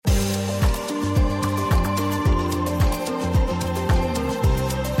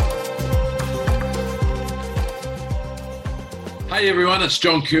Hey everyone, it's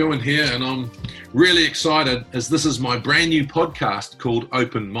John Kerwin here, and I'm really excited as this is my brand new podcast called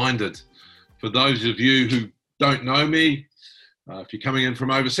Open Minded. For those of you who don't know me, if you're coming in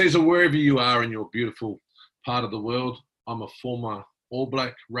from overseas or wherever you are in your beautiful part of the world, I'm a former All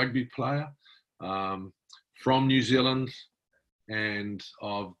Black rugby player from New Zealand, and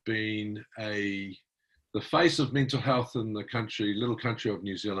I've been the face of mental health in the little country of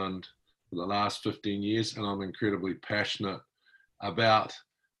New Zealand for the last 15 years, and I'm incredibly passionate about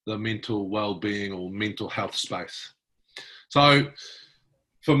the mental well-being or mental health space. So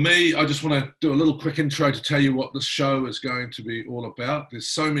for me, I just want to do a little quick intro to tell you what this show is going to be all about. There's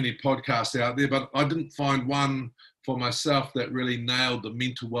so many podcasts out there, but I didn't find one for myself that really nailed the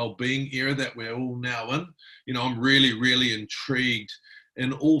mental well-being era that we're all now in. You know, I'm really intrigued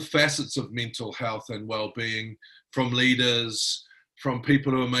in all facets of mental health and well-being, from leaders, from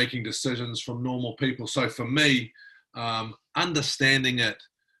people who are making decisions, from normal people. So for me, understanding it,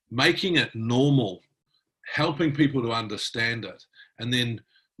 making it normal, helping people to understand it, and then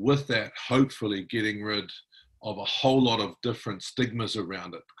with that, hopefully getting rid of a whole lot of different stigmas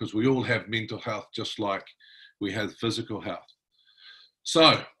around it, because we all have mental health just like we have physical health.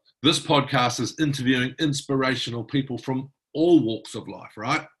 So this podcast is interviewing inspirational people from all walks of life,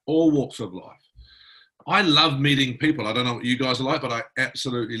 right? All walks of life. I love meeting people. I don't know what you guys are like, but I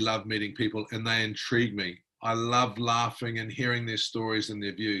absolutely love meeting people, and they intrigue me. I love laughing and hearing their stories and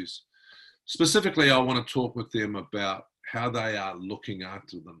their views. Specifically, I want to talk with them about how they are looking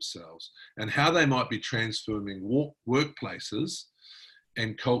after themselves and how they might be transforming workplaces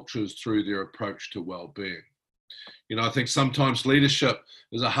and cultures through their approach to well-being. You know, I think sometimes leadership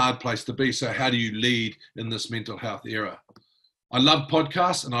is a hard place to be. So how do you lead in this mental health era? I love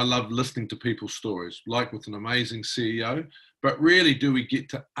podcasts and I love listening to people's stories, like with an amazing CEO. But really, do we get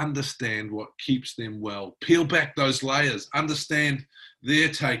to understand what keeps them well? Peel back those layers, understand their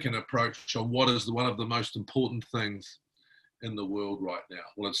take and approach on what is one of the most important things in the world right now.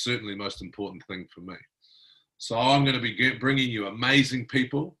 Well, it's certainly the most important thing for me. So I'm going to be bringing you amazing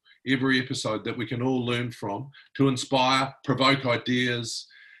people every episode that we can all learn from to inspire, provoke ideas,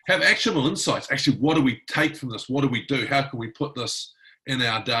 have actionable insights. Actually, what do we take from this? What do we do? How can we put this in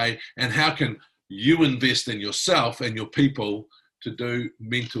our day? And how can you invest in yourself and your people to do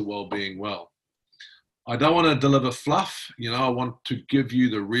mental well-being well? I don't want to deliver fluff. You know, I want to give you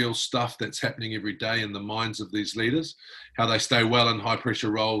the real stuff that's happening every day in the minds of these leaders, how they stay well in high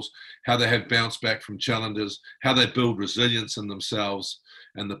pressure roles, how they have bounced back from challenges, how they build resilience in themselves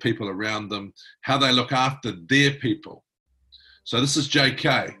and the people around them, how they look after their people. So this is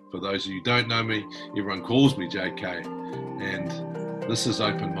JK. For those of you who don't know me, everyone calls me JK, and this is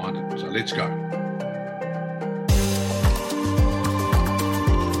Open Minded. So let's go.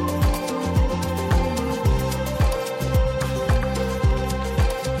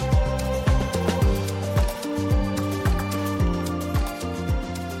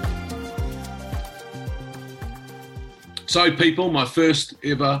 So people, my first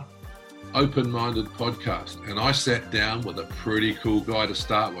ever Open-Minded podcast, and I sat down with a pretty cool guy to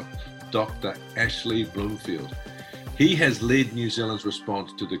start with, Dr. Ashley Bloomfield. He has led New Zealand's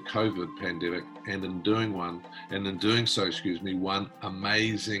response to the COVID pandemic, and in doing so, won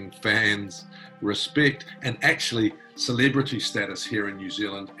amazing fans, respect, and actually celebrity status here in New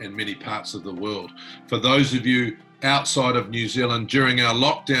Zealand and many parts of the world. For those of you outside of New Zealand, during our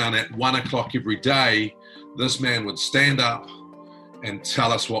lockdown at 1 o'clock every day, this man would stand up and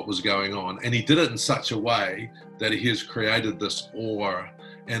tell us what was going on. And he did it in such a way that he has created this aura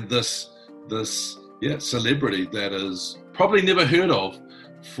and this celebrity that is probably never heard of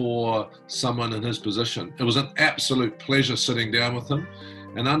for someone in his position. It was an absolute pleasure sitting down with him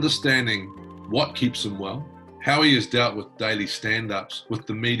and understanding what keeps him well, how he has dealt with daily stand-ups with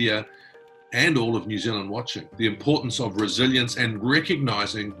the media and all of New Zealand watching, the importance of resilience and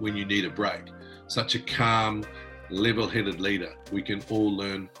recognizing when you need a break. Such a calm, level-headed leader we can all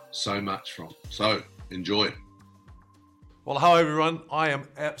learn so much from. So enjoy. Well, hello everyone. I am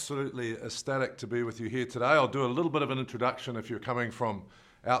absolutely ecstatic to be with you here today. I'll do a little bit of an introduction if you're coming from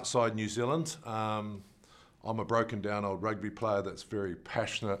outside New Zealand. I'm a broken down old rugby player that's very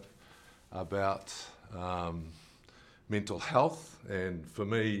passionate about mental health, and for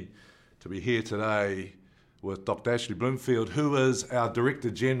me to be here today with Dr. Ashley Bloomfield, who is our Director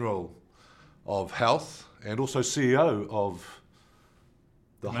General of Health and also CEO of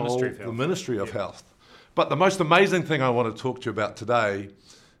the Ministry of Health. But the most amazing thing I want to talk to you about today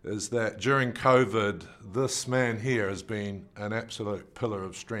is that during COVID, this man here has been an absolute pillar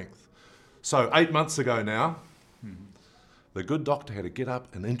of strength. So 8 months ago now, the good doctor had to get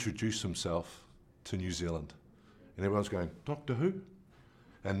up and introduce himself to New Zealand. And everyone's going, Doctor Who?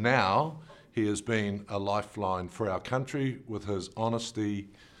 And now he has been a lifeline for our country with his honesty,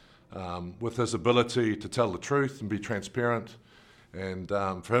 with his ability to tell the truth and be transparent. And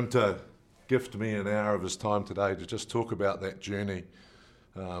for him to gift me an hour of his time today to just talk about that journey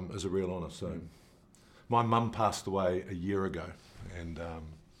is a real honour. So my mum passed away a year ago, and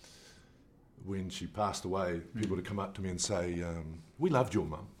when she passed away, people would come up to me and say, we loved your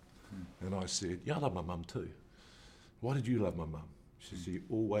mum. And I said, yeah, I love my mum too. Why did you love my mum? She said, you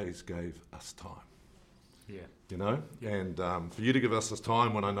always gave us time. Yeah. You know? Yeah. And for you to give us this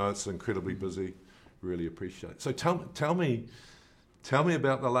time when I know it's incredibly busy, really appreciate it. So tell me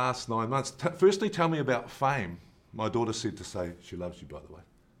about the last 9 months. Firstly, tell me about Fame. My daughter said to say she loves you, by the way.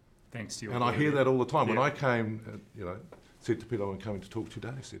 Thanks to you. And I hear that all the time. Yeah. When I came, said to Peter, I'm coming to talk to you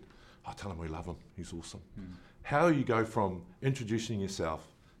today, I said, tell him we love him. He's awesome. How you go from introducing yourself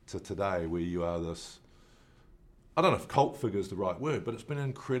to today where you are this, I don't know if cult figure is the right word, but it's been an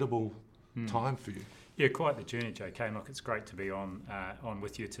incredible time for you. Yeah, quite the journey, JK. And look, it's great to be on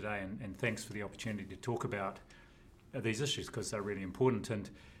with you today, and thanks for the opportunity to talk about these issues because they're really important. And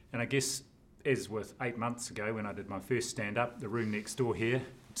I guess, as with 8 months ago when I did my first stand-up, the room next door here,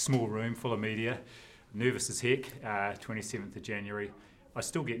 small room full of media, nervous as heck, 27th of January. I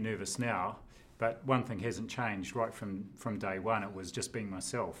still get nervous now, but one thing hasn't changed right from day one. It was just being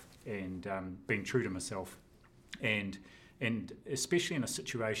myself and being true to myself. And especially in a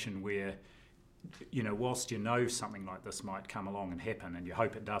situation where, whilst something like this might come along and happen and you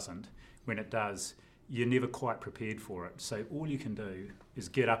hope it doesn't, when it does, you're never quite prepared for it. So all you can do is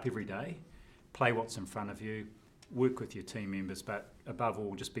get up every day, play what's in front of you, work with your team members, but above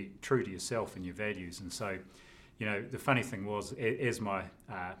all, just be true to yourself and your values. And so, the funny thing was,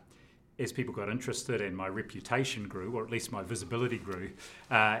 as people got interested and my reputation grew, or at least my visibility grew,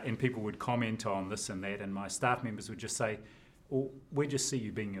 and people would comment on this and that, and my staff members would just say, well, we just see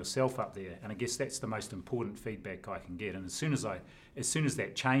you being yourself up there. And I guess that's the most important feedback I can get. And as soon as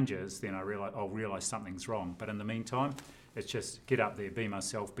that changes, then I'll realise something's wrong. But in the meantime, it's just get up there, be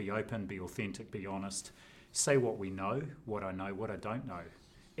myself, be open, be authentic, be honest, say what we know, what I don't know.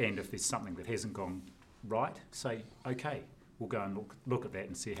 And if there's something that hasn't gone right, say, okay, we'll go and look at that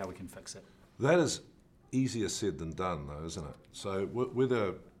and see how we can fix it. That is easier said than done, though, isn't it? So were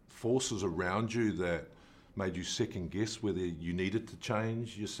there forces around you that made you second guess whether you needed to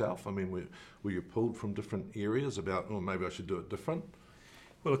change yourself? I mean, were you pulled from different areas about, maybe I should do it different?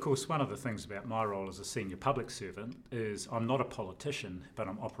 Well, of course, one of the things about my role as a senior public servant is I'm not a politician, but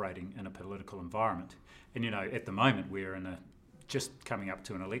I'm operating in a political environment. And, at the moment we're just coming up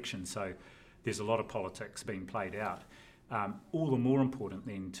to an election, so there's a lot of politics being played out. All the more important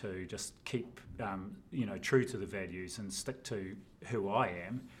then to just keep, true to the values and stick to who I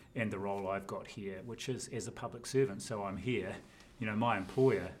am and the role I've got here, which is as a public servant. So I'm here, my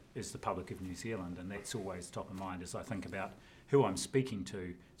employer is the public of New Zealand, and that's always top of mind as I think about who I'm speaking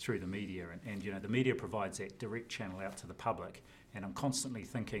to through the media. And the media provides that direct channel out to the public, and I'm constantly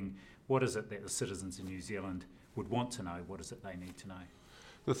thinking, what is it that the citizens in New Zealand would want to know? What is it they need to know?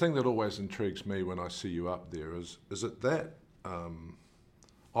 The thing that always intrigues me when I see you up there is it that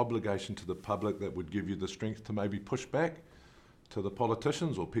obligation to the public that would give you the strength to maybe push back to the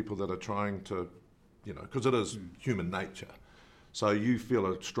politicians or people that are trying to, because it is human nature. So you feel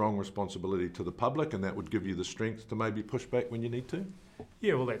a strong responsibility to the public, and that would give you the strength to maybe push back when you need to?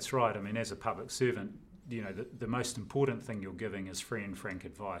 Yeah, well, that's right. I mean, as a public servant, the most important thing you're giving is free and frank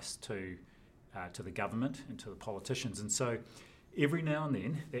advice to the government and to the politicians. And so every now and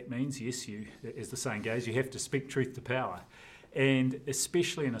then, that means, yes, as the saying goes, you have to speak truth to power. And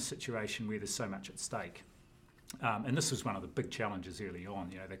especially in a situation where there's so much at stake. And this was one of the big challenges early on,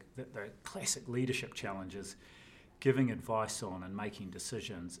 the classic leadership challenges, giving advice on and making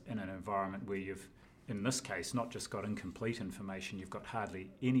decisions in an environment where you've, in this case, not just got incomplete information, you've got hardly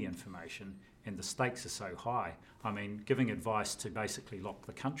any information, and the stakes are so high. I mean, giving advice to basically lock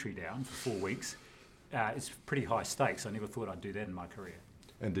the country down for 4 weeks, it's pretty high stakes. I never thought I'd do that in my career.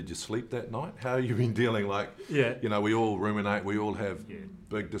 And did you sleep that night? How have you been dealing? Yeah. We all ruminate, we all have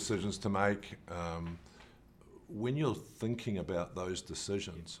big decisions to make. When you're thinking about those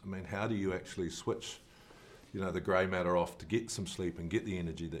decisions, I mean, how do you actually switch, the grey matter off to get some sleep and get the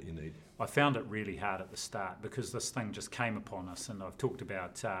energy that you need? I found it really hard at the start because this thing just came upon us, and I've talked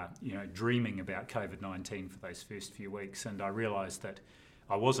about, dreaming about COVID-19 for those first few weeks, and I realised that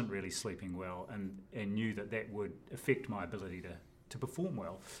I wasn't really sleeping well and knew that would affect my ability to perform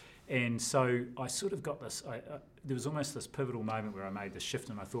well. And so I sort of got this, there was almost this pivotal moment where I made this shift,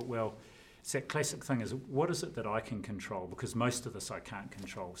 and I thought, well, it's that classic thing is, what is it that I can control? Because most of this I can't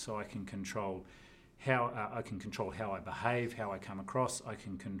control. So I can control how I can control how I behave, how I come across. I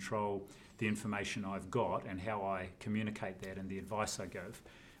can control the information I've got and how I communicate that and the advice I give.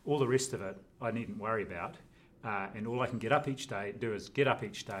 All the rest of it I needn't worry about, and all I can do is get up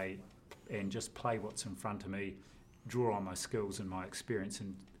each day and just play what's in front of me, draw on my skills and my experience,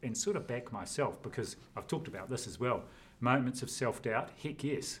 and sort of back myself, because I've talked about this as well. Moments of self-doubt, heck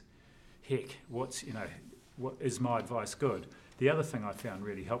yes. Heck, what is my advice good? The other thing I found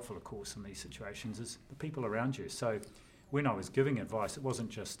really helpful, of course, in these situations is the people around you. So when I was giving advice, it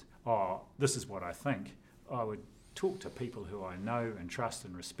wasn't just, this is what I think. I would talk to people who I know and trust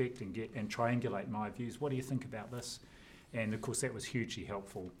and respect and triangulate my views. What do you think about this? And of course, that was hugely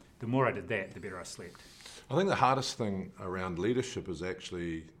helpful. The more I did that, the better I slept. I think the hardest thing around leadership is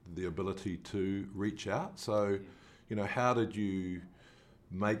actually the ability to reach out. So, how did you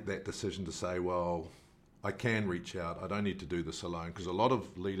make that decision to say, well, I can reach out, I don't need to do this alone? Because a lot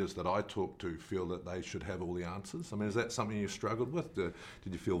of leaders that I talk to feel that they should have all the answers. I mean, is that something you struggled with? Did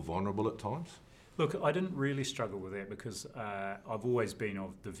you feel vulnerable at times? Look, I didn't really struggle with that, because I've always been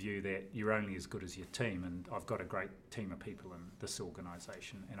of the view that you're only as good as your team, and I've got a great team of people in this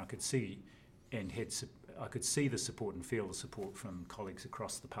organisation, and I could see the support and feel the support from colleagues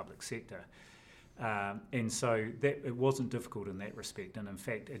across the public sector. And so that it wasn't difficult in that respect, and in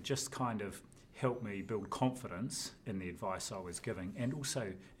fact it just kind of helped me build confidence in the advice I was giving, and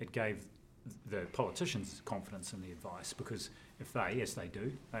also it gave the politicians confidence in the advice, because if they, as they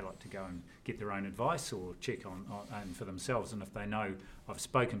do, they like to go and get their own advice or check on for themselves, and if they know I've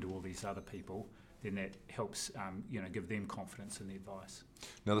spoken to all these other people, then that helps give them confidence in the advice.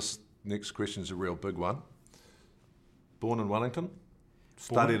 Now this next question is a real big one. Born in Wellington,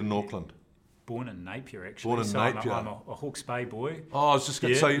 studied in Auckland. Born in Napier, actually. Born in Napier. I'm a Hawke's Bay boy. Oh, I was just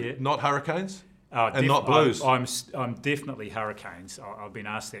going to say, not Hurricanes? And not Blues? I'm definitely Hurricanes. I've been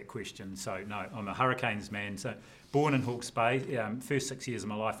asked that question, so no, I'm a Hurricanes man. So born in Hawke's Bay, first 6 years of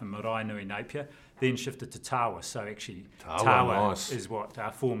my life in Marae Nui, Napier, then shifted to Tawa. So actually, Tawa nice. is what,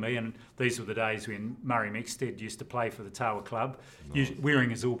 for me, and these were the days when Murray Mexted used to play for the Tawa club, wearing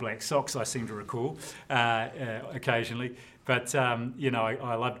his all black socks, I seem to recall, occasionally. But,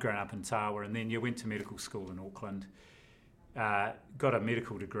 I loved growing up in Tawa, and then you went to medical school in Auckland. Got a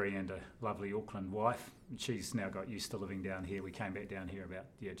medical degree and a lovely Auckland wife. She's now got used to living down here. We came back down here about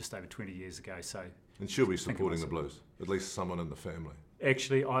just over 20 years ago. So, and she'll be supporting the Blues, at least someone in the family.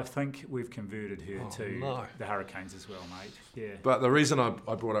 Actually, I think we've converted her to the Hurricanes as well, mate. Yeah. But the reason I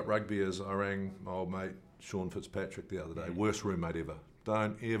brought up rugby is I rang my old mate Sean Fitzpatrick the other day. Worst roommate ever.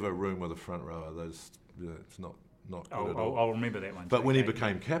 Don't ever room with a front rower. It's not good at all. I'll remember that one. But when he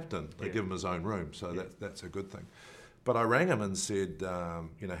became captain, they give him his own room, so that's a good thing. But I rang him and said, how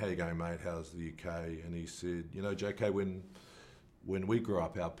you going, mate? How's the UK? And he said, JK, when we grew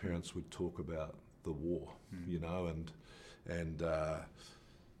up, our parents would talk about the war, and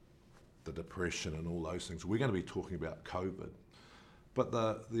the depression and all those things. We're going to be talking about COVID. But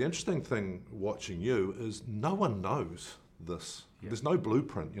the interesting thing watching you is no one knows this. Yeah. There's no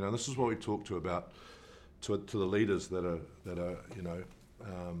blueprint. This is what we talk about to the leaders that are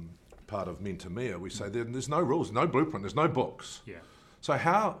part of Mentor-Mea. We say there's no rules, no blueprint, there's no books. Yeah. So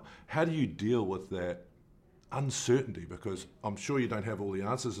how do you deal with that uncertainty? Because I'm sure you don't have all the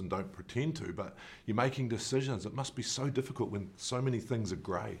answers and don't pretend to, but you're making decisions. It must be so difficult when so many things are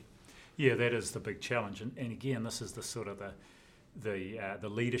grey. Yeah, that is the big challenge. And again, this is the sort of the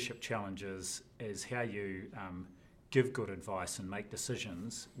leadership challenges is how you give good advice and make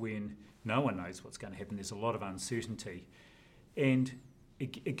decisions when no one knows what's going to happen. There's a lot of uncertainty. And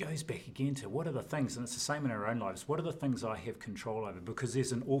it goes back again to what are the things, and it's the same in our own lives, what are the things I have control over? Because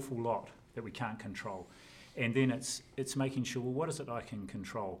there's an awful lot that we can't control. And then it's making sure, well, what is it I can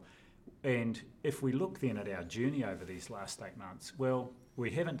control? And if we look then at our journey over these last 8 months, well,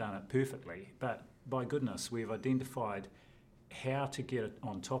 we haven't done it perfectly, but by goodness, we've identified how to get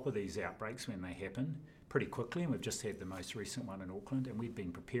on top of these outbreaks when they happen pretty quickly, and we've just had the most recent one in Auckland, and we've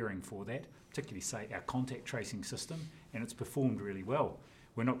been preparing for that, particularly, say, our contact tracing system, and it's performed really well.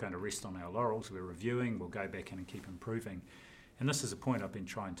 We're not going to rest on our laurels. We're reviewing. We'll go back in and keep improving. And this is a point I've been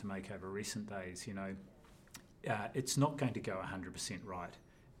trying to make over recent days. It's not going to go 100% right.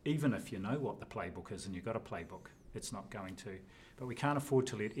 Even if you know what the playbook is and you've got a playbook, it's not going to. But we can't afford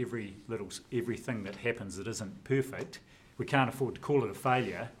to let everything that happens that isn't perfect, we can't afford to call it a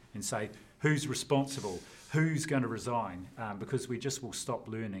failure and say, who's responsible? Who's going to resign? Because we just will stop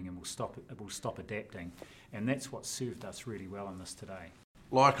learning and we'll stop adapting. And that's what served us really well in this today.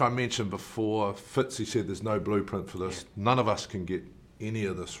 Like I mentioned before, Fitzy said there's no blueprint for this. Yeah. None of us can get any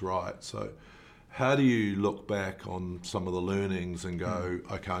of this right. So how do you look back on some of the learnings and go,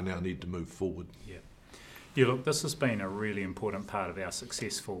 okay, I now need to move forward? Yeah. Yeah, look, this has been a really important part of our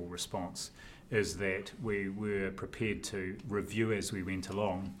successful response, is that we were prepared to review as we went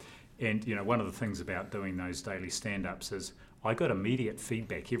along. And, one of the things about doing those daily stand-ups is I got immediate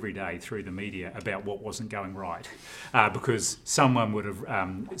feedback every day through the media about what wasn't going right, because someone would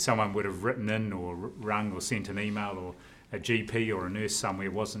have written in or rung or sent an email, or a GP or a nurse somewhere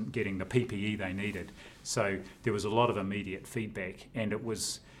wasn't getting the PPE they needed. So there was a lot of immediate feedback, and it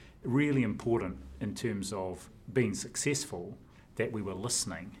was really important in terms of being successful that we were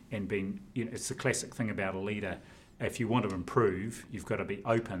listening and being, it's the classic thing about a leader. If you want to improve, you've got to be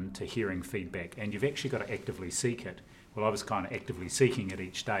open to hearing feedback, and you've actually got to actively seek it. Well, I was kind of actively seeking it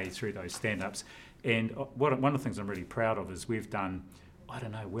each day through those stand-ups. And one of the things I'm really proud of is we've done,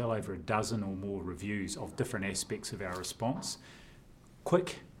 well over a dozen or more reviews of different aspects of our response.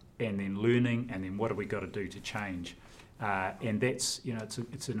 Quick, and then learning, and then what have we got to do to change? And that's,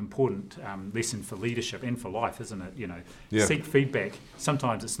 it's an important lesson for leadership and for life, isn't it? Seek feedback.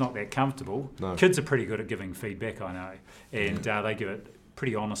 Sometimes it's not that comfortable. No. Kids are pretty good at giving feedback, I know, and they give it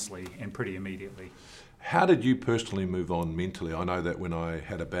pretty honestly and pretty immediately. How did you personally move on mentally? I know that when I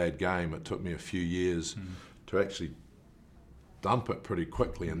had a bad game, it took me a few years to actually dump it pretty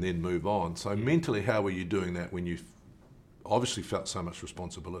quickly and then move on. So mentally, how were you doing that when you obviously felt so much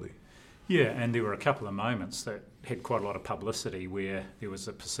responsibility? Yeah, and there were a couple of moments that had quite a lot of publicity where there was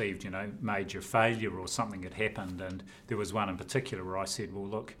a perceived, major failure or something had happened. And there was one in particular where I said, well,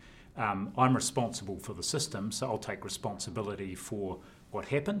 look, I'm responsible for the system, so I'll take responsibility for what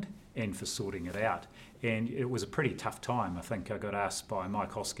happened and for sorting it out. And it was a pretty tough time. I think I got asked by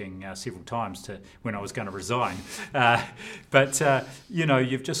Mike Hosking several times when I was going to resign. But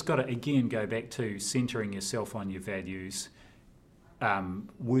you've just got to, again, go back to centering yourself on your values,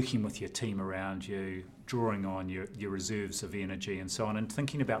 working with your team around you, drawing on your reserves of energy and so on, and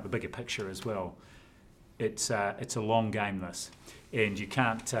thinking about the bigger picture as well. It's a long game, this, and you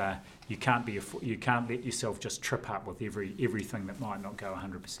can't let yourself just trip up with everything that might not go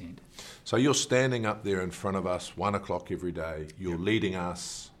 100%. So you're standing up there in front of us 1 o'clock every day. You're leading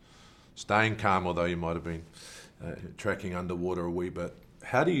us, staying calm, although you might have been tracking underwater a wee bit.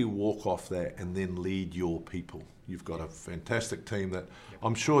 How do you walk off that and then lead your people? You've got a fantastic team that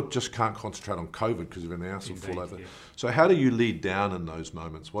I'm sure just can't concentrate on COVID because of an house full over. Yeah. So how do you lead down in those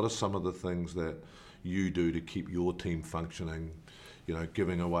moments? What are some of the things that you do to keep your team functioning,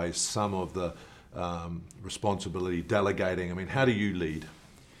 giving away some of the responsibility, delegating? I mean, how do you lead?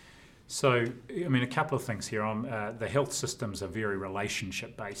 So, a couple of things here. The health system's a very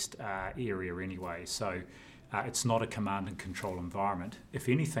relationship-based area anyway, so it's not a command and control environment. If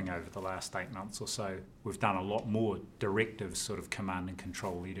anything, over the last 8 months or so, we've done a lot more directive sort of command and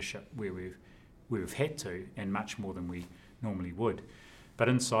control leadership where we've had to, and much more than we normally would. But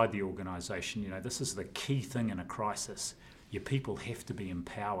inside the organisation, this is the key thing in a crisis. Your people have to be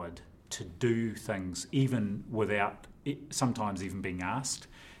empowered to do things even without sometimes even being asked.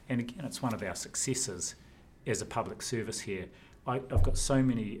 And again, it's one of our successes as a public service here. I've got so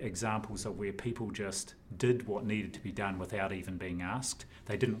many examples of where people just did what needed to be done without even being asked.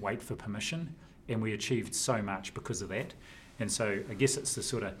 They didn't wait for permission, and we achieved so much because of that. And so I guess it's the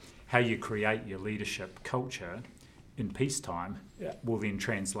sort of how you create your leadership culture in peacetime will then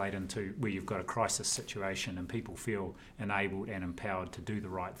translate into where you've got a crisis situation and people feel enabled and empowered to do the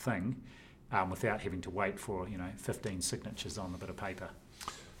right thing without having to wait for 15 signatures on a bit of paper.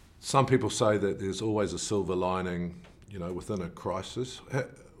 Some people say that there's always a silver lining within a crisis.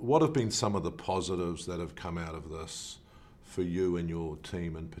 What have been some of the positives that have come out of this for you and your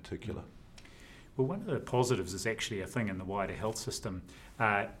team in particular? Well, one of the positives is actually a thing in the wider health system.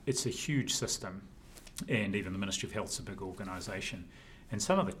 It's a huge system, and even the Ministry of Health's a big organisation. And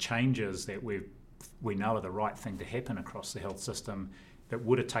some of the changes that we know are the right thing to happen across the health system that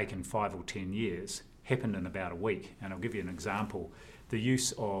would have taken 5 or 10 years happened in about a week. And I'll give you an example. The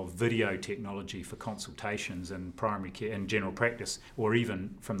use of video technology for consultations in primary care and general practice, or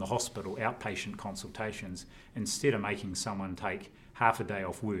even from the hospital, outpatient consultations, instead of making someone take half a day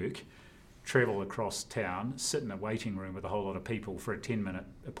off work, travel across town, sit in a waiting room with a whole lot of people for a 10-minute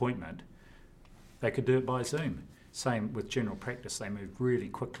appointment, they could do it by Zoom. Same with general practice. They moved really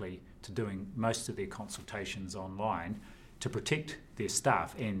quickly to doing most of their consultations online to protect their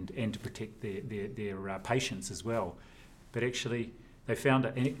staff and to protect their patients as well. But actually, they found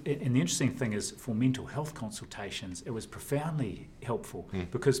it, and the interesting thing is for mental health consultations, it was profoundly helpful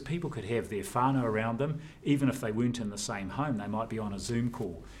because people could have their whānau around them, even if they weren't in the same home, they might be on a Zoom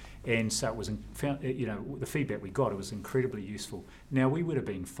call. And so it was, the feedback we got, it was incredibly useful. Now, we would have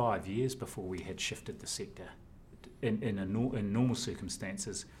been 5 years before we had shifted the sector in normal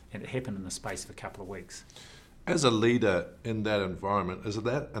circumstances, and it happened in the space of a couple of weeks. As a leader in that environment, is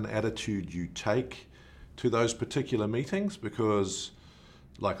that an attitude you take to those particular meetings? Because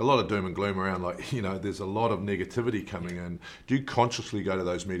like a lot of doom and gloom around, like, you know, there's a lot of negativity coming in. Do you consciously go to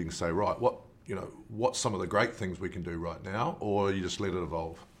those meetings and say, right, what's some of the great things we can do right now, or you just let it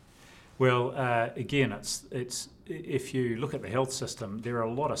evolve? Well, again, it's if you look at the health system, there are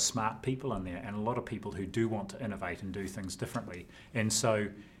a lot of smart people in there and a lot of people who do want to innovate and do things differently. And so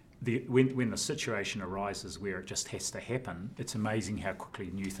when the situation arises where it just has to happen, it's amazing how quickly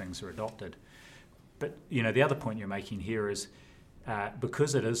new things are adopted. But, you know, the other point you're making here is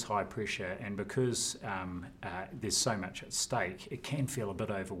because it is high pressure and because there's so much at stake, it can feel a bit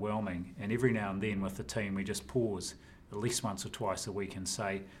overwhelming. And every now and then with the team, we just pause at least once or twice a week and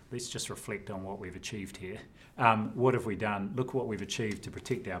say, let's just reflect on what we've achieved here. What have we done? Look what we've achieved to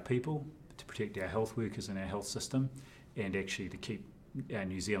protect our people, to protect our health workers and our health system, and actually to keep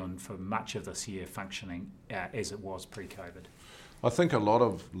New Zealand for much of this year functioning as it was pre-COVID. I think a lot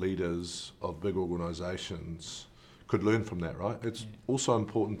of leaders of big organisations could learn from that, right? It's also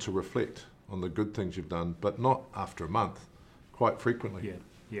important to reflect on the good things you've done, but not after a month, quite frequently.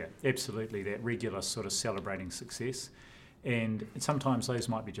 Yeah, absolutely. That regular sort of celebrating success, and sometimes those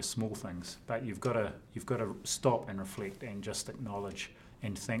might be just small things, but you've got to stop and reflect and just acknowledge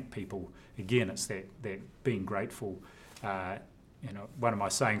and thank people. Again, it's that being grateful. You know, one of my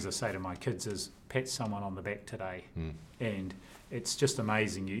sayings I say to my kids is, pat someone on the back today. And it's just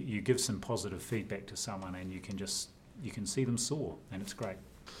amazing. You give some positive feedback to someone and you can see them soar, and it's great.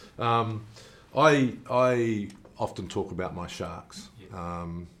 I often talk about my sharks. Yeah.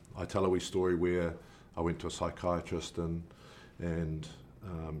 I tell a wee story where I went to a psychiatrist and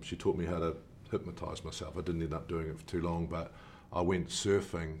she taught me how to hypnotise myself. I didn't end up doing it for too long, but I went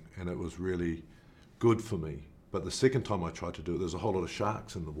surfing and it was really good for me. But the second time I tried to do it, there's a whole lot of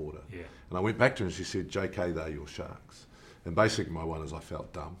sharks in the water. Yeah. And I went back to her and she said, JK, they're your sharks. And basically my one is I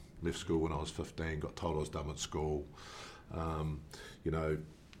felt dumb. Left school when I was 15, got told I was dumb at school.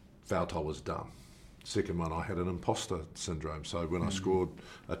 Felt I was dumb. Second one, I had an imposter syndrome. So when I scored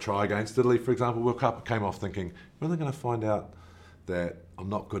a try against Italy, for example, World Cup, I came off thinking, when are they going to find out that I'm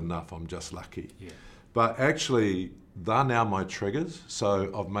not good enough, I'm just lucky? Yeah. But actually, they're now my triggers.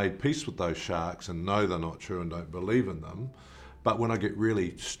 So I've made peace with those sharks and know they're not true and don't believe in them. But when I get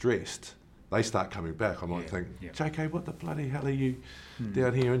really stressed, they start coming back. I might think, JK, what the bloody hell are you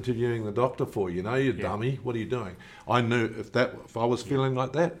down here interviewing the doctor for? You know, you dummy, what are you doing? I knew if I was feeling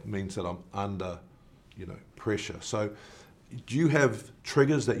like that, it means that I'm under, pressure. So do you have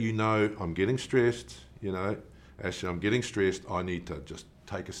triggers that I'm getting stressed, actually I'm getting stressed, I need to just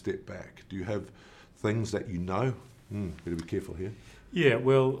take a step back? Do you have things that better be careful here? Yeah,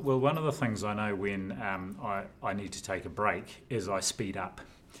 well, one of the things I know when I need to take a break is I speed up.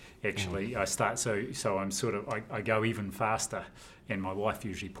 Actually, I start so I'm I go even faster, and my wife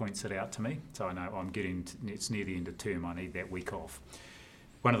usually points it out to me. So I know it's near the end of term. I need that week off.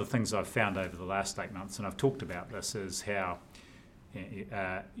 One of the things I've found over the last 8 months, and I've talked about this, is how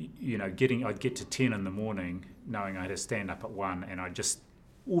I'd get to 10 in the morning knowing I had to stand up at 1, and I just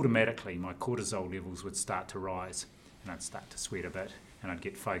automatically my cortisol levels would start to rise, and I'd start to sweat a bit, and I'd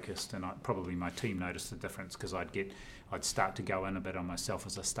get focused, and probably my team noticed the difference because I'd start to go in a bit on myself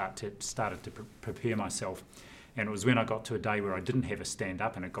as I started to prepare myself. And it was when I got to a day where I didn't have a stand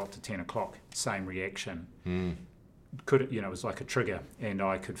up and it got to 10 o'clock, same reaction. It was like a trigger, and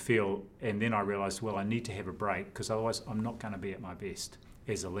I could feel, and then I realised, well, I need to have a break because otherwise I'm not going to be at my best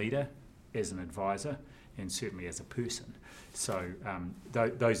as a leader, as an advisor, and certainly as a person. So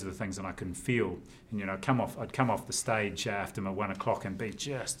those are the things that I can feel. And I'd come off the stage after my 1 o'clock and be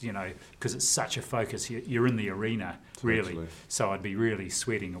just because it's such a focus. You're in the arena really. Absolutely. So I'd be really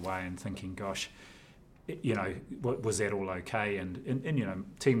sweating away and thinking, gosh, was that all okay?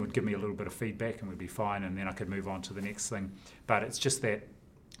 And team would give me a little bit of feedback and we'd be fine, and then I could move on to the next thing. But it's just that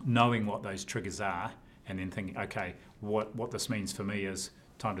knowing what those triggers are and then thinking, okay, what this means for me is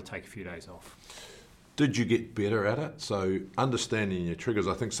time to take a few days off. Did you get better at it? So understanding your triggers,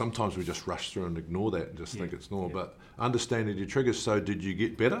 I think sometimes we just rush through and ignore that and just think it's normal, but understanding your triggers, so did you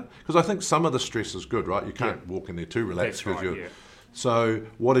get better? Because I think some of the stress is good, right? You can't walk in there too relaxed. That's right, So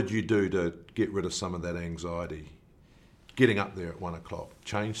what did you do to get rid of some of that anxiety? Getting up there at 1 o'clock,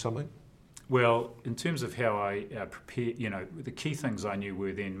 change something? Well, in terms of how I prepare, the key things I knew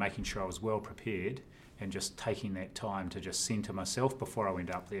were then making sure I was well prepared and just taking that time to just centre myself before I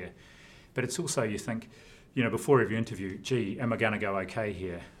went up there. But it's also, you think, before every interview, gee, am I going to go okay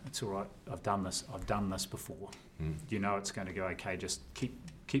here? It's all right, I've done this before. It's going to go okay, just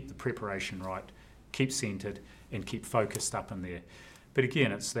keep the preparation right, keep centred and keep focused up in there. But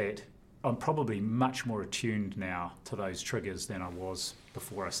again, it's that I'm probably much more attuned now to those triggers than I was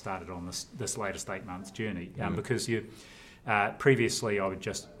before I started on this latest 8 months journey. Because previously I would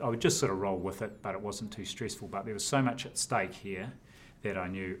just sort of roll with it, but it wasn't too stressful. But there was so much at stake here that I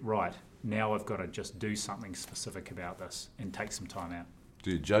knew, right, now I've got to just do something specific about this and take some time out. Do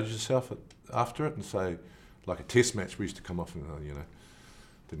you judge yourself after it and say, like a test match, we used to come off and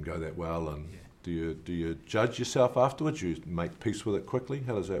didn't go that well, and do you judge yourself afterwards? You make peace with it quickly?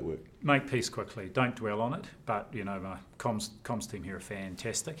 How does that work? Make peace quickly. Don't dwell on it. But my comms team here are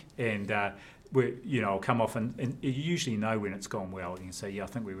fantastic, and I'll come off and you usually know when it's gone well. You can say, I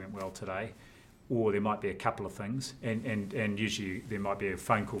think we went well today. Or there might be a couple of things, and usually there might be a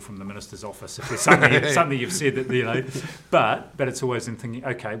phone call from the minister's office if there's something you've said that But it's always in thinking,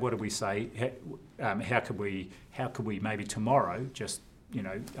 okay, what did we say? How could we maybe tomorrow just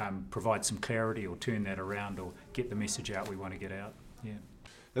provide some clarity or turn that around or get the message out we want to get out? Yeah,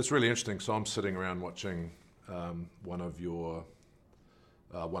 that's really interesting. So I'm sitting around watching one of your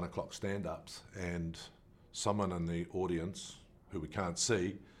 1 o'clock stand-ups, and someone in the audience who we can't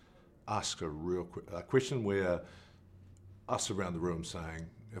see ask a real question where us around the room saying,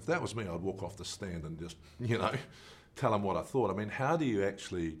 if that was me, I'd walk off the stand and just, tell them what I thought. I mean, how do you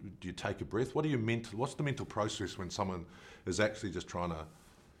take a breath? What's the mental process when someone is actually just trying to,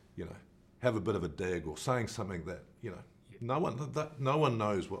 have a bit of a dig or saying something that, no one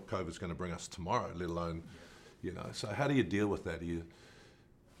knows what COVID's going to bring us tomorrow, let alone, so how do you deal with that? Are you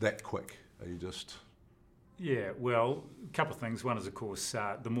that quick? Are you just... Yeah, well, a couple of things. One is, of course,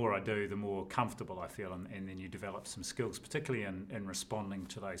 the more I do, the more comfortable I feel, and then you develop some skills, particularly in responding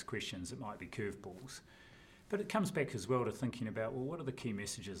to those questions that might be curveballs. But it comes back as well to thinking about, well, what are the key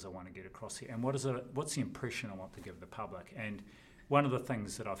messages I want to get across here, and what's the impression I want to give the public? And one of the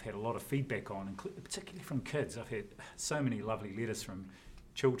things that I've had a lot of feedback on, particularly from kids, I've had so many lovely letters from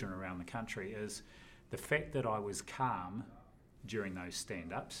children around the country, is the fact that I was calm during those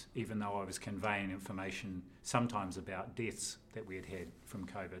stand-ups, even though I was conveying information sometimes about deaths that we had from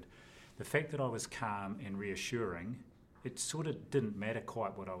COVID. The fact that I was calm and reassuring, it sort of didn't matter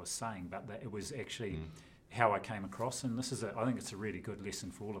quite what I was saying, but that it was actually how I came across. And I think it's a really good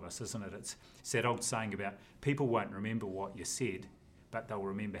lesson for all of us, isn't it? It's that old saying about people won't remember what you said, but they'll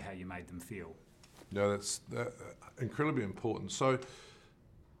remember how you made them feel. No, that's incredibly important. So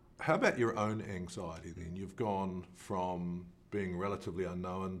how about your own anxiety then? You've gone from being relatively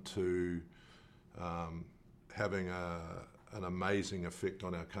unknown to having an amazing effect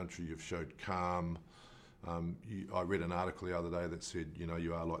on our country. You've showed calm. I read an article the other day that said,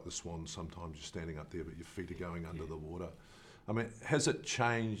 you are like the swan. Sometimes you're standing up there, but your feet are going under the water. I mean, has it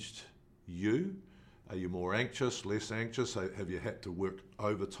changed you? Are you more anxious, less anxious? Have you had to work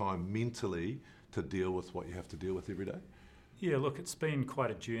overtime mentally to deal with what you have to deal with every day? Yeah, look, it's been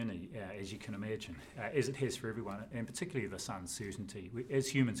quite a journey, as you can imagine, as it has for everyone, and particularly this uncertainty. As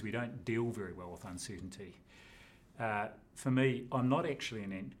humans, we don't deal very well with uncertainty. For me, I'm not actually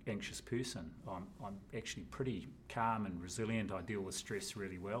an anxious person. I'm actually pretty calm and resilient. I deal with stress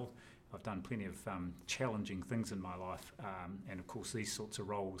really well. I've done plenty of challenging things in my life, and of course these sorts of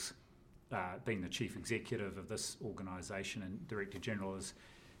roles, being the chief executive of this organisation and director general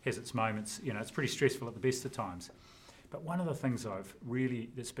has its moments. It's pretty stressful at the best of times. But one of the things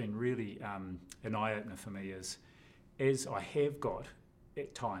that's been really an eye-opener for me is, as I have got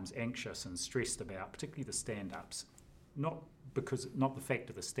at times anxious and stressed about, particularly the stand-ups, not the fact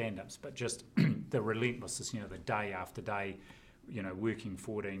of the stand-ups, but just the relentlessness, the day after day, working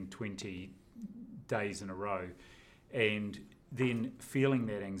 14, 20 days in a row, and then feeling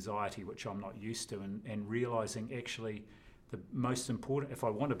that anxiety, which I'm not used to, and realising actually the most important, if I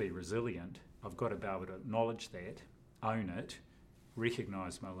want to be resilient, I've got to be able to acknowledge that, own it,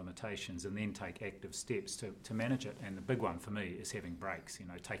 recognise my limitations, and then take active steps to manage it. And the big one for me is having breaks,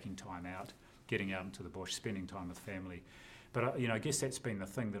 taking time out, getting out into the bush, spending time with family. But I guess that's been the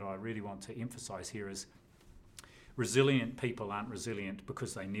thing that I really want to emphasise here is resilient people aren't resilient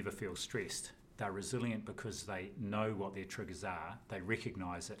because they never feel stressed. They're resilient because they know what their triggers are, they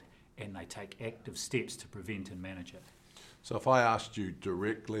recognise it, and they take active steps to prevent and manage it. So if I asked you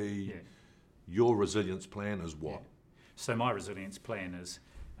directly, your resilience plan is what? Yeah. So my resilience plan is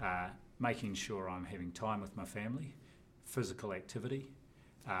making sure I'm having time with my family, physical activity,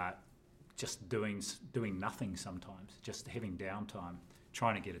 just doing nothing sometimes, just having downtime,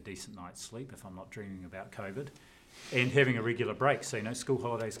 trying to get a decent night's sleep if I'm not dreaming about COVID, and having a regular break. So, school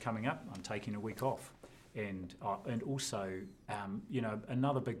holidays coming up, I'm taking a week off. And also,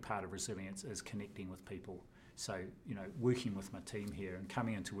 another big part of resilience is connecting with people. So, working with my team here and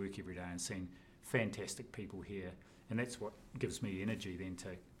coming into work every day and seeing fantastic people here, and that's what gives me energy then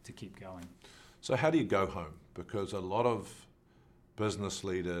to keep going. So how do you go home? Because a lot of business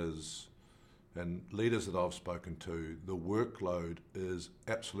leaders and leaders that I've spoken to, the workload is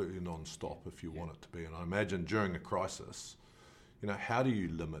absolutely non-stop if you want it to be. And I imagine during a crisis, how do you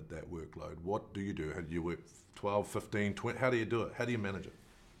limit that workload? What do you do? How do you work 12, 15, 20? How do you do it? How do you manage it?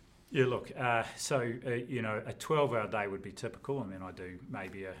 Yeah, look, a 12-hour day would be typical, and then I do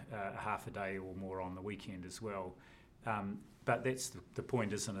maybe a half a day or more on the weekend as well. But that's the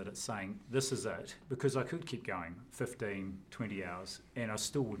point, isn't it? It's saying, this is it, because I could keep going 15, 20 hours, and I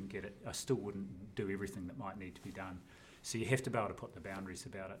still wouldn't get it. I still wouldn't do everything that might need to be done. So you have to be able to put the boundaries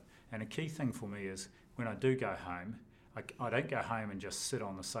about it. And a key thing for me is, when I do go home, I don't go home and just sit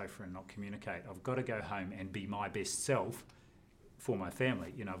on the sofa and not communicate. I've got to go home and be my best self for my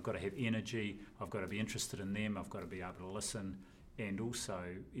family. I've got to have energy, I've got to be interested in them, I've got to be able to listen, and also,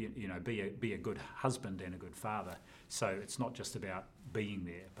 be a good husband and a good father. So it's not just about being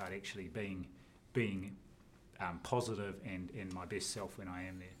there, but actually being positive and my best self when I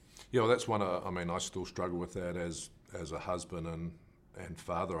am there. Yeah, well, that's one. I still struggle with that as a husband and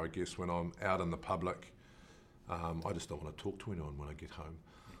father. I guess when I'm out in the public, I just don't want to talk to anyone when I get home.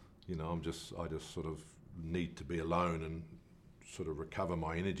 I just sort of need to be alone and sort of recover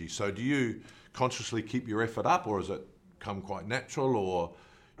my energy. So do you consciously keep your effort up, or is it come quite natural, or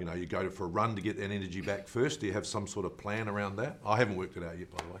you go for a run to get that energy back first? Do you have some sort of plan around that? I haven't worked it out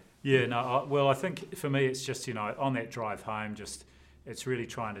yet, by the way. Yeah, no, I think for me it's just, on that drive home, it's really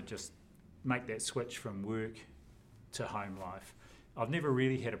trying to just make that switch from work to home life. I've never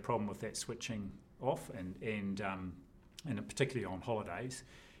really had a problem with that switching off, and particularly on holidays.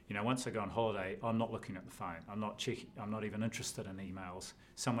 Once I go on holiday, I'm not looking at the phone. I'm not checking. I'm not even interested in emails.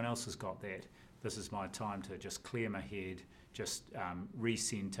 Someone else has got that. This is my time to just clear my head, just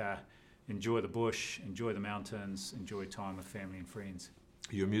recenter, enjoy the bush, enjoy the mountains, enjoy time with family and friends.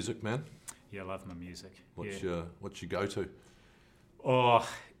 Are you a music man? Yeah, I love my music. What's your go-to? Oh,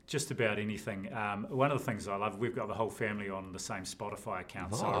 just about anything. One of the things I love, we've got the whole family on the same Spotify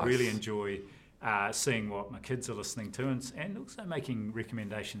account, Nice. so I really enjoy seeing what my kids are listening to, and also making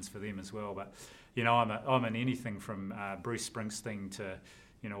recommendations for them as well. But I'm in anything from Bruce Springsteen to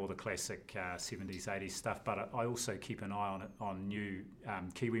all the classic 70s, 80s stuff. But I also keep an eye on new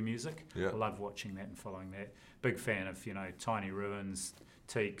Kiwi music. Yeah. I love watching that and following that. Big fan of Tiny Ruins,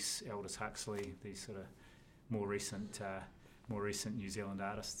 Teeks, Aldous Huxley, these sort of more recent New Zealand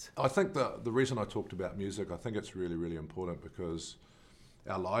artists. I think the reason I talked about music, I think it's really, really important because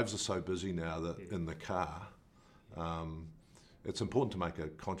our lives are so busy now that in the car, it's important to make a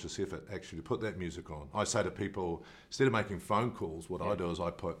conscious effort actually to put that music on. I say to people, instead of making phone calls, what I do is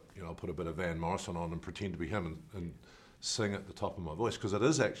I'll put a bit of Van Morrison on and pretend to be him and sing at the top of my voice, because it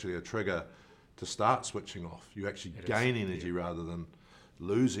is actually a trigger to start switching off. You actually gain energy rather than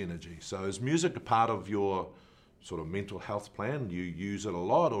lose energy. So is music a part of your sort of mental health plan? You use it a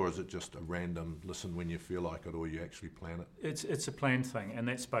lot, or is it just a random listen when you feel like it, or you actually plan it? It's a planned thing, and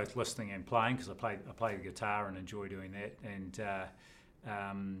that's both listening and playing, because I play the guitar and enjoy doing that.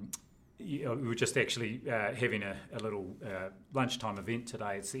 And we were just actually having a little lunchtime event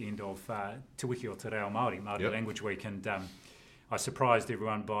today. It's the end of Te Wiki o Te Reo Māori Language Week, and I surprised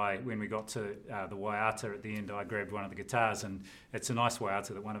everyone by, when we got to the waiata at the end, I grabbed one of the guitars, and it's a nice waiata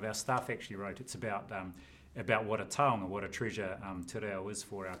that one of our staff actually wrote. It's about what a taonga, what a treasure te reo is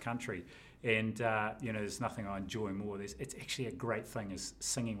for our country. And, there's nothing I enjoy more. It's actually a great thing is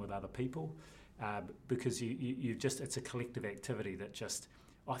singing with other people, because you just, it's a collective activity that just,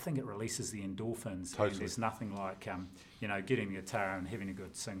 I think it releases the endorphins. Totally. And there's nothing like, getting the guitar and having a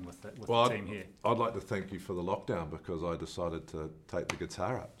good sing with the team here. I'd like to thank you for the lockdown, because I decided to take the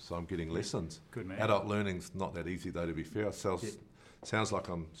guitar up, so I'm getting lessons. Good man. Adult learning's not that easy though, to be fair. Sounds like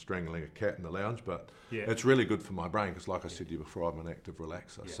I'm strangling a cat in the lounge, but it's really good for my brain, because like I said to you before, I'm an active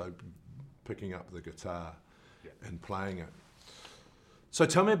relaxer. So picking up the guitar and playing it. So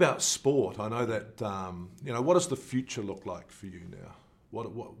tell me about sport. I know that, what does the future look like for you now? What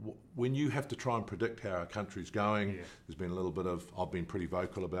when you have to try and predict how our country's going, there's been a little bit of, I've been pretty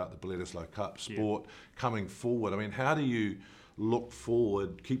vocal about the Bledisloe Cup sport coming forward. I mean, how do you look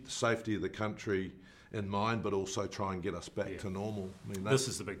forward, keep the safety of the country in mind, but also try and get us back to normal? I mean, this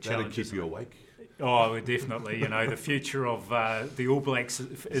is the big challenge. That'll keep you awake. Oh, definitely. The future of the All Blacks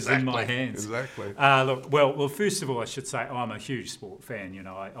is in my hands. Exactly. Look, well, first of all, I should say I'm a huge sport fan.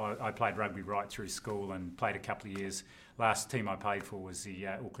 I played rugby right through school and played a couple of years. Last team I played for was the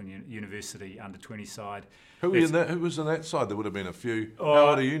Auckland University under-20 side. Who was in that side? There would have been a few. How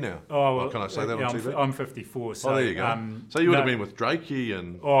old are you now? Can I say that on TV? I'm 54. So, there you go. So you would have been with Drakey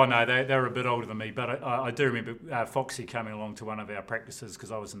and... Oh, no, they're a bit older than me. But I do remember Foxy coming along to one of our practices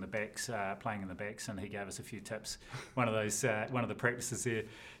because I was in the backs, playing in the backs, and he gave us a few tips. One of the practices there.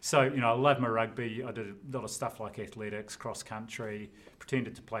 So, I love my rugby. I did a lot of stuff like athletics, cross-country,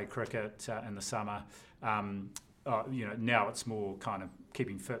 pretended to play cricket in the summer. Now it's more kind of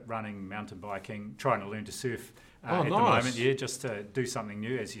keeping fit, running, mountain biking, trying to learn to surf at the moment. Yeah, just to do something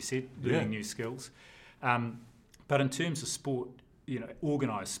new, as you said, learning new skills. But in terms of sport,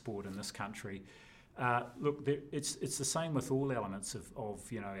 organised sport in this country, look, it's the same with all elements of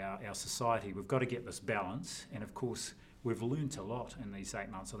our society. We've got to get this balance, and of course, we've learnt a lot in these 8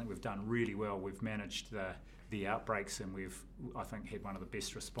 months. I think we've done really well. We've managed the outbreaks, and we've, I think, had one of the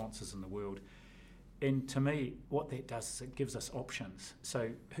best responses in the world. And to me, what that does is it gives us options.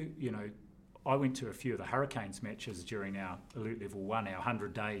 So, I went to a few of the Hurricanes matches during our Alert Level 1, our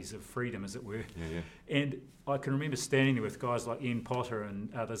 100 days of freedom, as it were. And I can remember standing there with guys like Ian Potter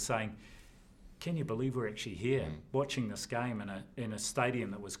and others saying, can you believe we're actually here watching this game in a stadium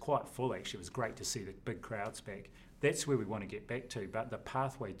that was quite full, actually. It was great to see the big crowds back. That's where we want to get back to. But the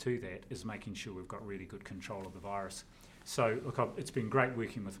pathway to that is making sure we've got really good control of the virus. So, look, it's been great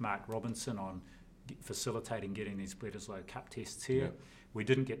working with Mark Robinson on facilitating getting these Bledisloe Cup tests here. We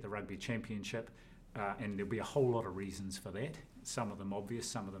didn't get the Rugby Championship, and there'll be a whole lot of reasons for that. Some of them obvious,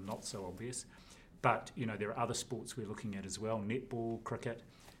 some of them not so obvious. But there are other sports we're looking at as well: netball, cricket.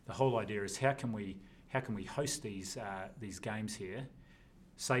 The whole idea is how can we host these games here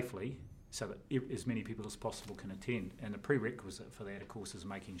safely, so that as many people as possible can attend. And the prerequisite for that, of course, is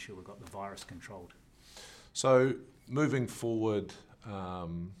making sure we've got the virus controlled. So moving forward.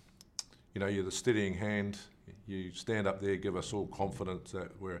 You're the steadying hand. You stand up there, give us all confidence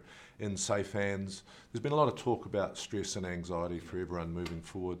that we're in safe hands. There's been a lot of talk about stress and anxiety for everyone moving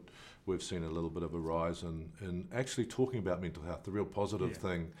forward. We've seen a little bit of a rise in actually talking about mental health. The real positive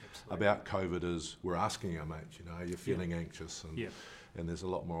thing about COVID is we're asking our mates, are you feeling anxious? And there's a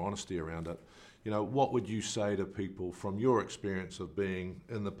lot more honesty around it. What would you say to people from your experience of being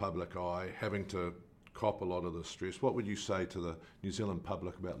in the public eye, having to cop a lot of the stress? What would you say to the New Zealand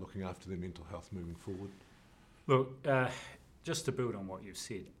public about looking after their mental health moving forward? Look, just to build on what you've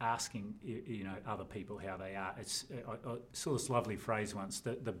said, asking other people how they are. I saw this lovely phrase once: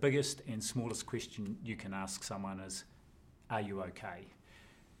 that the biggest and smallest question you can ask someone is, "Are you okay?"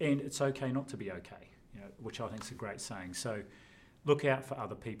 And it's okay not to be okay, which I think is a great saying. So, look out for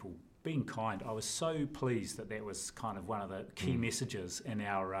other people. Being kind. I was so pleased that was kind of one of the key messages in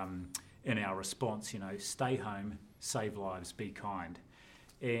our response. Stay home, save lives, be kind.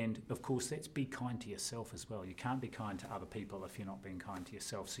 And of course, that's be kind to yourself as well. You can't be kind to other people if you're not being kind to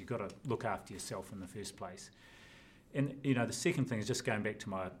yourself. So you've got to look after yourself in the first place. And the second thing is just going back to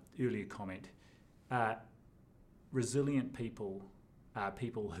my earlier comment. Resilient people are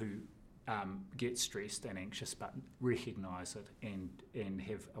people who get stressed and anxious, but recognise it and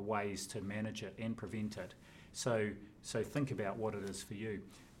have ways to manage it and prevent it. So think about what it is for you.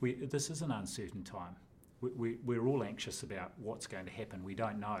 This is an uncertain time. We're all anxious about what's going to happen. We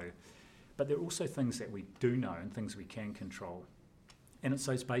don't know. But there are also things that we do know and things we can control. And it's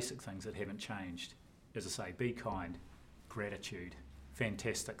those basic things that haven't changed. As I say, be kind, gratitude,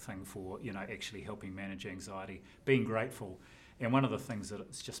 fantastic thing for, actually helping manage anxiety, being grateful. And one of the things that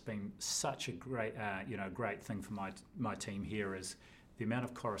it's just been such a great, great thing for my team here is the amount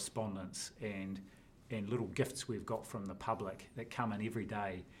of correspondence and little gifts we've got from the public that come in every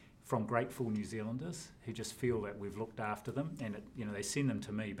day from grateful New Zealanders who just feel that we've looked after them, and they send them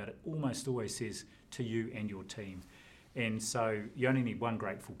to me, but it almost always says to you and your team. And so you only need one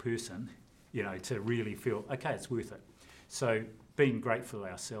grateful person, to really feel, okay, it's worth it. So being grateful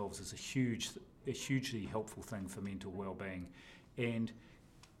ourselves is a hugely helpful thing for mental well-being. And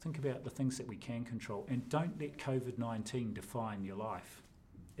think about the things that we can control, and don't let COVID-19 define your life.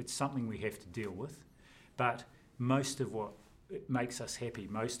 It's something we have to deal with, but most of what makes us happy,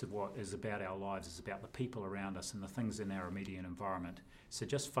 most of what is about our lives is about the people around us and the things in our immediate environment. So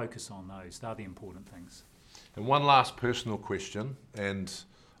just focus on those. They're the important things. And one last personal question, and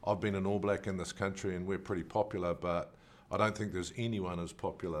I've been an All Black in this country and we're pretty popular, but I don't think there's anyone as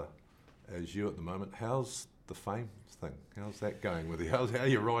popular as you at the moment. How's the fame thing? How's that going with you? How are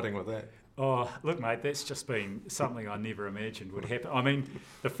you riding with that? Oh, look, mate, that's just been something I never imagined would happen. I mean,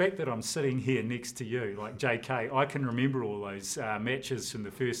 the fact that I'm sitting here next to you, like JK, I can remember all those matches from the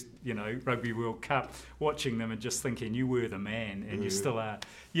first, Rugby World Cup, watching them and just thinking you were the man, and you still are.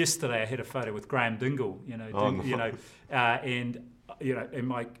 Yesterday, I had a photo with Graham Dingle, and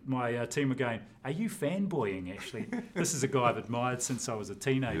my team were going, "Are you fanboying, Ashley?" This is a guy I've admired since I was a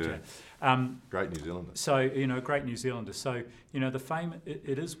teenager. Great New Zealander. So, great New Zealander. So, the fame,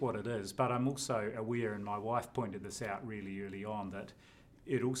 it is what it is. But I'm also aware, and my wife pointed this out really early on, that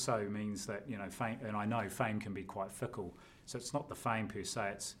it also means that, fame, and I know fame can be quite fickle. So it's not the fame per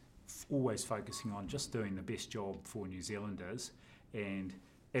se, it's always focusing on just doing the best job for New Zealanders. And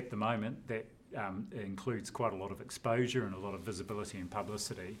at the moment, that includes quite a lot of exposure and a lot of visibility and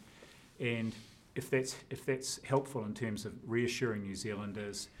publicity. And if that's helpful in terms of reassuring New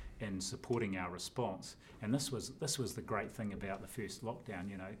Zealanders and supporting our response, and this was the great thing about the first lockdown,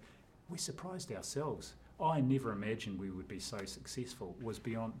 we surprised ourselves. I never imagined we would be so successful. It was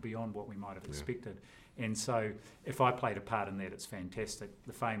beyond what we might have expected. And so if I played a part in that, it's fantastic.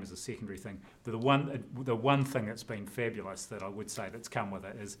 The fame is a secondary thing. The one thing that's been fabulous that I would say that's come with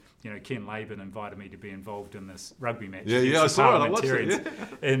it is, Ken Laban invited me to be involved in this rugby match I saw it. I watched it.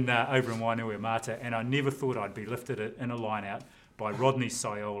 Over in Wainuiomata, and I never thought I'd be lifted in a line-out by Rodney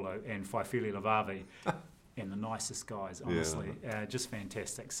Saiolo and Faifili Lavavi, and the nicest guys, honestly. Just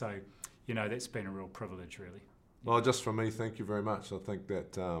fantastic. So, that's been a real privilege, really. Well, just from me, thank you very much. I think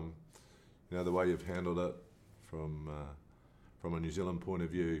that, the way you've handled it from a New Zealand point of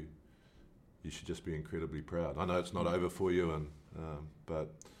view, you should just be incredibly proud. I know it's not over for you,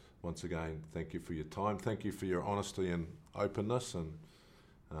 but once again, thank you for your time. Thank you for your honesty and openness, and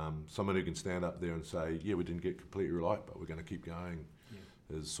someone who can stand up there and say, yeah, we didn't get completely right, but we're going to keep going,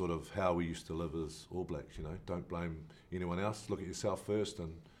 is sort of how we used to live as All Blacks. Don't blame anyone else. Look at yourself first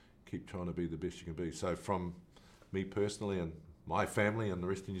and keep trying to be the best you can be. So from me personally and my family and the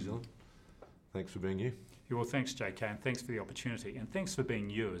rest of New Zealand, thanks for being you. Well, thanks, JK, and thanks for the opportunity, and thanks for being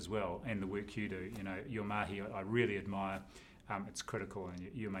you as well, and the work you do. Your mahi, I really admire. It's critical, and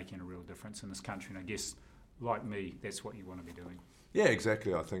you're making a real difference in this country, and I guess, like me, that's what you want to be doing. Yeah,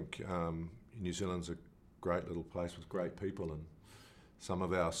 exactly. I think New Zealand's a great little place with great people, and some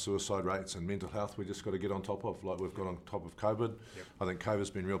of our suicide rates and mental health we just got to get on top of, like we've got on top of COVID. Yep. I think COVID's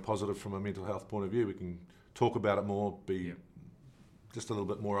been real positive from a mental health point of view. We can talk about it more, be just a little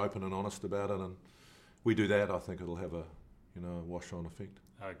bit more open and honest about it, and we do that, I think it'll have a wash-on effect.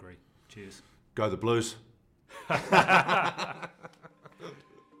 I agree. Cheers. Go the Blues.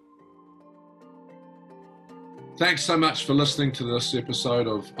 Thanks so much for listening to this episode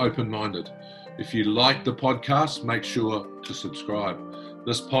of Open Minded. If you like the podcast, make sure to subscribe.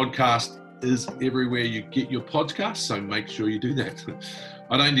 This podcast is everywhere you get your podcasts, so make sure you do that.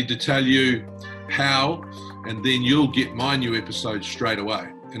 I don't need to tell you how, and then you'll get my new episode straight away.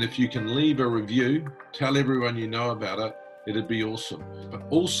 And if you can leave a review, tell everyone you know about it, it'd be awesome. But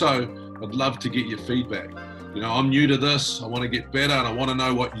also, I'd love to get your feedback. I'm new to this, I want to get better, and I want to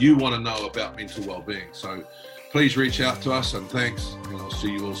know what you want to know about mental well-being. So please reach out to us, and thanks, and I'll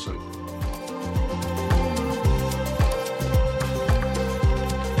see you all soon.